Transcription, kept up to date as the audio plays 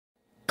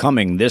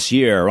coming this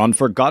year on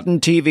Forgotten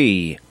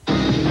TV.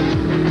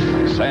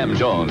 Sam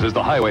Jones is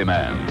the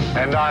highwayman.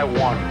 And I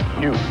want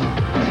you.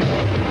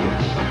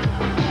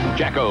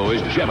 Jacko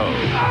is Jebo.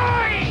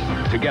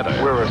 Aye! Together,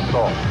 We're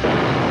assault.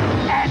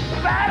 And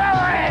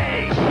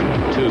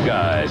battery! two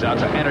guys out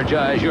to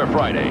energize your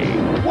Friday.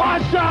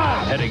 Watch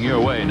out! Heading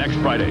your way next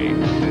Friday,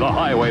 the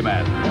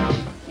highwayman.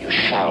 You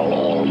shall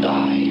all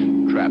die.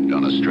 Trapped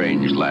on a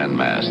strange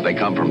landmass. They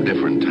come from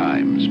different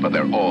times, but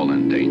they're all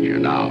in danger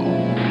now.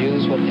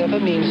 Use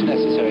whatever means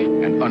necessary.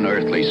 An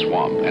unearthly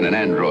swamp and an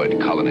android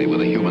colony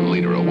with a human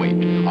leader await.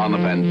 On the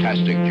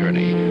Fantastic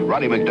Journey,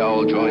 Roddy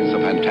McDowell joins the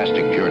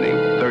Fantastic Journey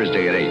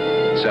Thursday at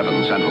 8,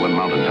 7 Central and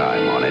Mountain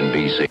Time on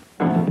NBC.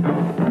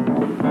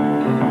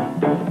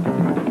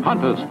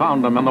 Hunters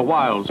found him in the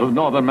wilds of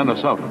northern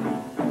Minnesota.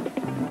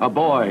 A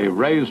boy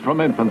raised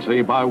from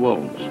infancy by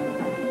wolves.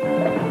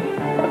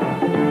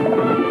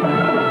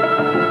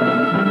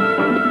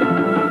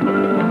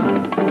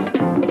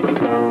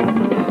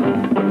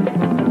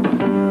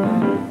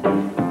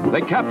 They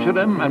captured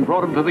him and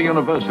brought him to the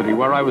university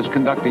where I was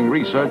conducting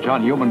research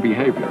on human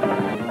behavior.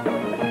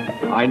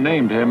 I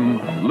named him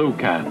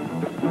Lucan.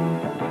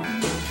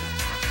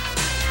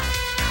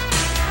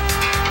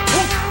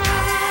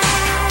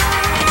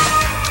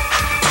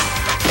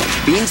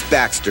 Beans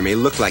Baxter may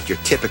look like your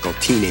typical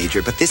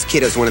teenager, but this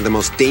kid has one of the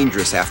most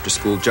dangerous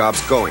after-school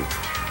jobs going.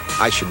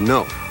 I should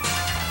know.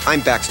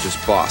 I'm Baxter's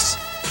boss.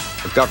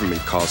 The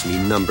government calls me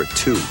number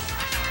 2.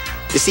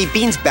 You see,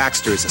 Beans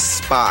Baxter is a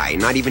spy.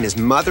 Not even his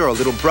mother or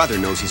little brother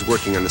knows he's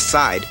working on the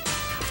side.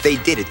 If they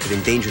did, it could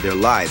endanger their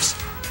lives.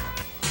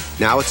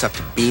 Now it's up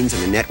to Beans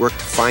and the network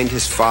to find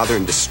his father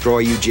and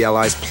destroy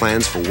UGLI's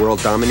plans for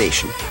world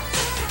domination.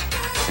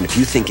 And if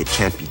you think it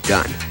can't be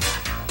done,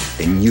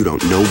 then you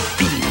don't know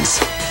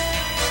Beans.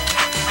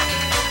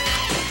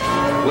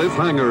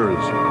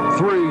 Cliffhangers.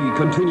 3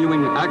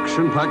 continuing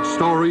action-packed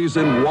stories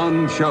in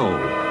one show.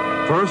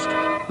 First,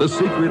 The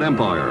Secret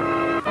Empire.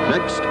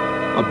 Next,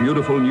 a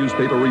beautiful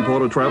newspaper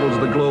reporter travels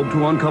the globe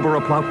to uncover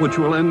a plot which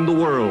will end the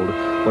world.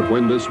 But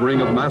when this ring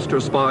of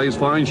master spies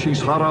finds she's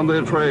hot on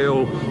their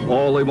trail,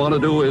 all they want to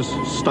do is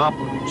stop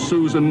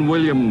Susan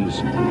Williams.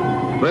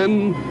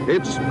 Then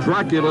it's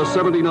Dracula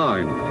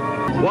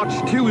 79.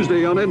 Watch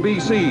Tuesday on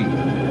NBC.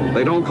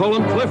 They don't call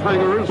them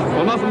cliffhangers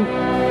for nothing.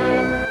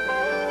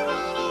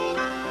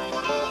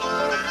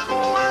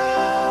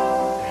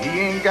 He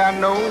ain't got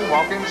no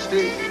walking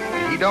stick.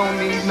 He don't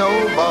need no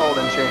ball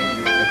and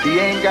chain. If he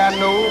ain't got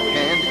no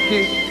can to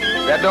kick,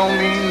 that don't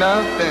mean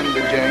nothing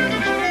to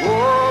James.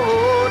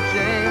 Whoa,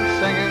 James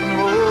singing,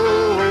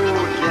 whoa,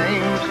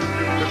 James.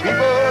 The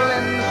people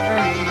in the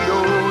street,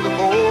 oh, the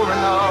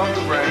pouring of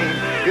the rain.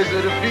 Is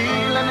it a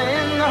feeling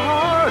in the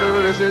heart,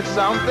 or is it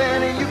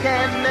something you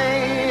can't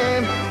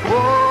name?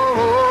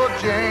 Whoa,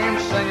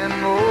 James singing,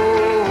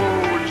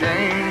 whoa,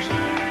 James.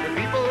 The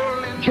people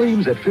in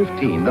James at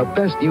 15, the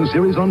best new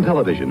series on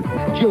television.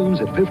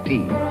 James at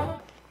 15.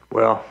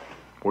 Well,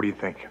 what do you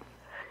think?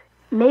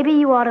 Maybe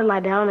you ought to lie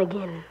down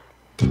again.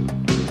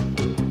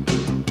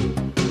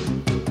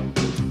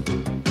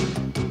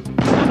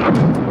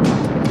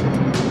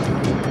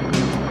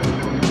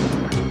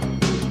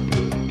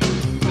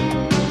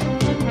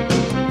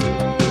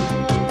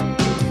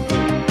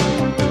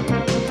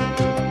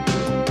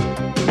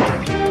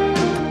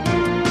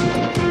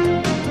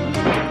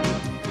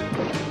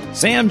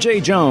 Sam J.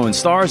 Jones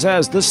stars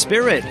as the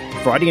Spirit,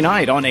 Friday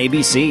night on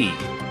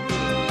ABC.